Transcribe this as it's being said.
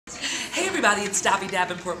everybody, it's Davi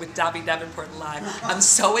Davenport with Davi Davenport Live. I'm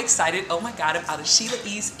so excited. Oh my God, I'm out of Sheila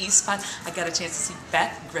East Spot. I got a chance to see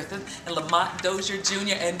Beth, Griffith, and Lamont, Dozier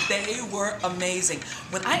Jr., and they were amazing.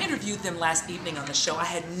 When I interviewed them last evening on the show, I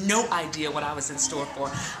had no idea what I was in store for.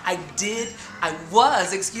 I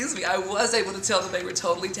was able to tell that they were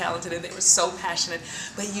totally talented and they were so passionate.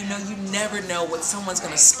 But you know, you never know what someone's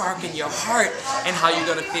going to spark in your heart and how you're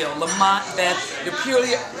going to feel. Lamont, Beth, you're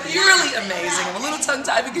purely amazing. I'm a little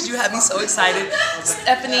tongue-tied because you have me so excited.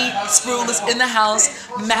 Stephanie Sproul is in the house,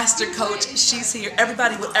 master coach. She's here.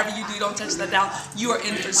 Everybody, whatever you do, don't touch that dial. You are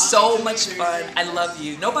in for so much fun. I love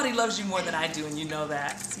you. Nobody loves you more than I do, and you know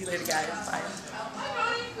that. See you later, guys. Bye.